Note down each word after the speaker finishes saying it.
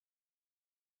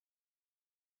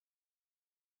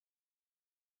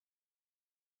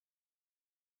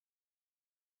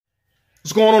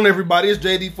What's going on, everybody? It's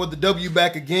JD for the W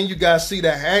back again. You guys see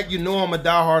that hat? You know I'm a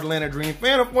diehard Atlanta Dream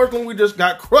fan. Unfortunately, we just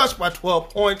got crushed by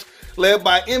 12 points, led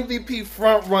by MVP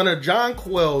frontrunner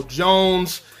Jonquel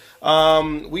Jones.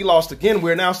 We lost again.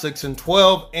 We're now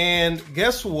 6-12. And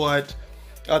guess what?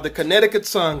 The Connecticut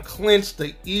Sun clinched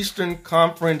the Eastern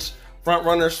Conference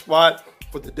frontrunner spot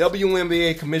for the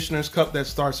WNBA Commissioner's Cup that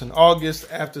starts in August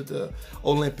after the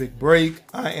Olympic break.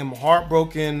 I am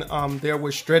heartbroken. There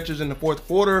were stretches in the fourth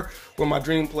quarter where my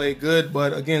Dream played good,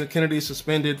 but again, Kennedy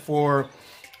suspended for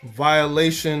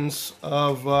violations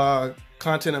of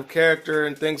content of character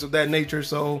and things of that nature.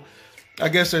 So I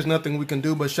guess there's nothing we can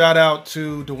do, but shout out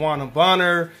to DeWanna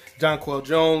Bonner, Jonquel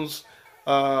Jones,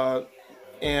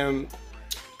 and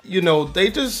you know, they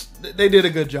did a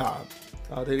good job.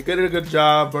 They did a good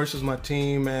job versus my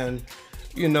team, and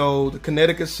you know, the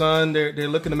Connecticut Sun, they're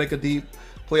looking to make a deep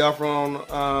playoff run.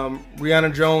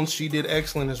 Brianna Jones, she did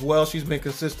excellent as well. She's been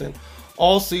consistent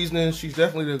all season, and she's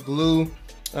definitely the glue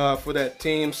for that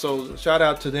team. So shout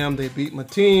out to them. They beat my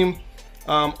team.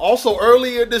 Also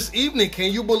earlier this evening,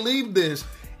 can you believe this?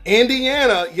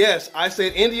 Indiana, yes, I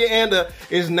said Indiana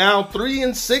is now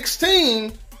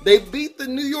 3-16. They beat the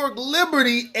New York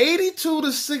Liberty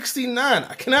 82-69.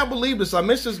 I cannot believe this. I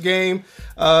missed this game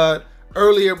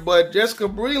earlier, but Jessica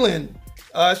Breland,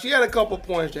 she had a couple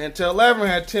points. Chantel Laverne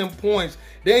had 10 points.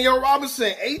 Danielle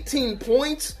Robinson, 18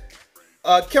 points.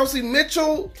 Kelsey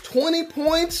Mitchell, 20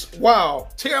 points. Wow.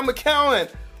 Tara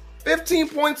McCowan, 15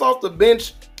 points off the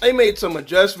bench. They made some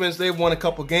adjustments. They've won a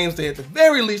couple games. At the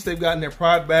very least, they've gotten their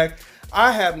pride back.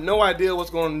 I have no idea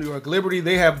what's going on in New York Liberty.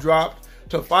 They have dropped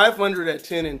to 500 at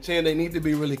 10-10. They need to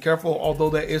be really careful, although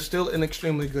that is still an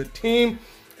extremely good team.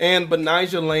 And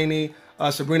Benijah Laney,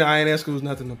 Sabrina Ionescu, who's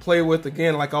nothing to play with.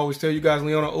 Again, like I always tell you guys,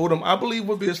 Leona Odom, I believe,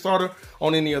 would be a starter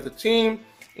on any other team.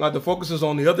 The focus is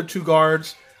on the other two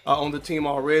guards on the team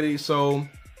already. So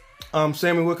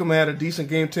Sammy Wickham had a decent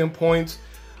game, 10 points.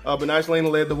 Benijah Laney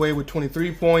led the way with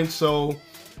 23 points. So,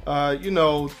 you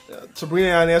know, Sabrina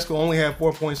Ionescu only had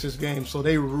 4 points this game. So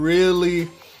they really...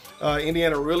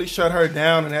 Indiana really shut her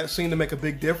down, and that seemed to make a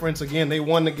big difference. Again, they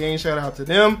won the game. Shout out to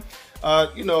them.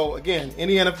 You know, again,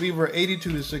 Indiana Fever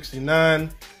 82-69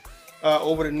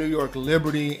 over the New York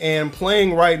Liberty, and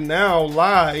playing right now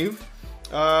live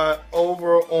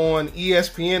over on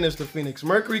ESPN is the Phoenix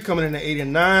Mercury coming in at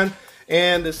 8-9,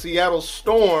 and the Seattle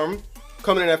Storm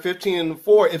coming in at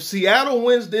 15-4. If Seattle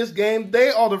wins this game,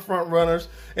 they are the front runners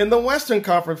in the Western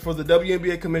Conference for the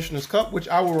WNBA Commissioner's Cup, which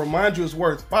I will remind you is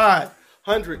worth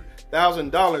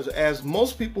 $500,000. As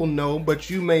most people know, but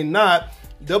you may not,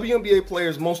 WNBA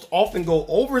players most often go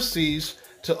overseas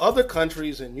to other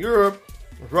countries in Europe,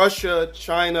 Russia,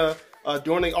 China.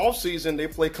 During the offseason, they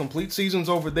play complete seasons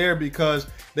over there because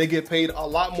they get paid a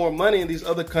lot more money in these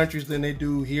other countries than they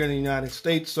do here in the United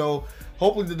States. So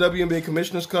hopefully the WNBA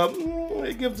Commissioner's Cup,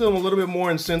 it gives them a little bit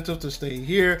more incentive to stay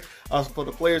here, for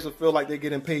the players to feel like they're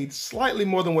getting paid slightly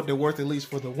more than what they're worth, at least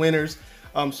for the winners.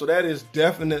 So that is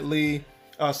definitely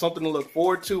something to look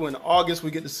forward to. In August,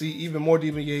 we get to see even more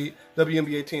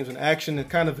WNBA teams in action. It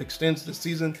kind of extends the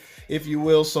season, if you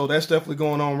will. So that's definitely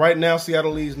going on. Right now,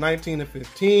 Seattle leads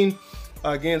 19-15.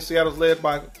 Again, Seattle's led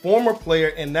by former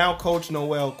player and now coach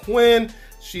Noelle Quinn.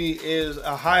 She is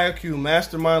a high IQ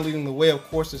mastermind leading the way. Of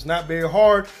course, it's not very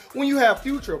hard when you have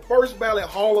future first ballot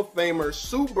Hall of Famer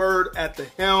Sue Bird at the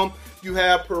helm. You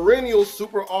have perennial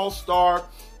super all-star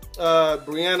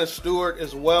Brianna Stewart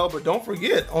as well, but don't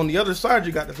forget, on the other side,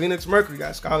 you got the Phoenix Mercury,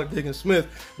 got Skylar Diggins-Smith.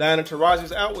 Diana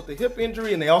Taurasi's out with the hip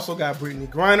injury, and they also got Brittany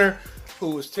Griner,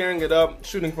 who is tearing it up,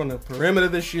 shooting from the perimeter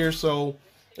this year. So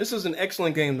this is an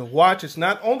excellent game to watch. It's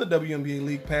not on the WNBA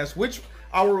League Pass, which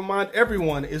I will remind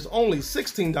everyone is only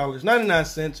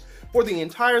 $16.99 for the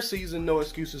entire season. No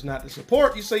excuses not to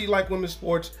support. You say you like women's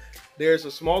sports, there's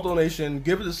a small donation.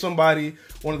 Give it to somebody,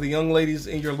 one of the young ladies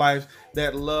in your life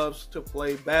that loves to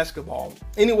play basketball.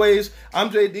 Anyways, I'm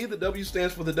JD. The W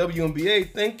stands for the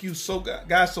WNBA. Thank you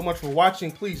guys so much for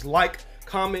watching. Please like,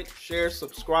 comment, share,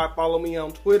 subscribe. Follow me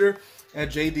on Twitter at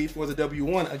JD for the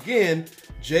W1. Again,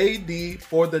 JD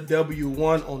for the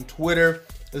W1 on Twitter.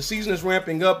 The season is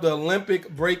ramping up. The Olympic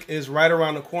break is right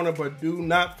around the corner, but do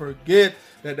not forget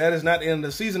that that is not the end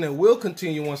of the season. It will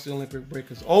continue once the Olympic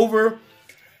break is over.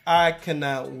 I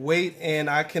cannot wait, and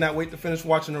I cannot wait to finish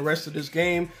watching the rest of this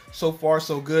game. So far,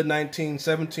 so good.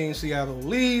 19-17, Seattle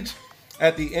leads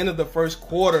at the end of the first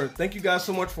quarter. Thank you guys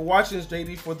so much for watching. It's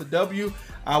JD for the W.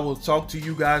 I will talk to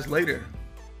you guys later.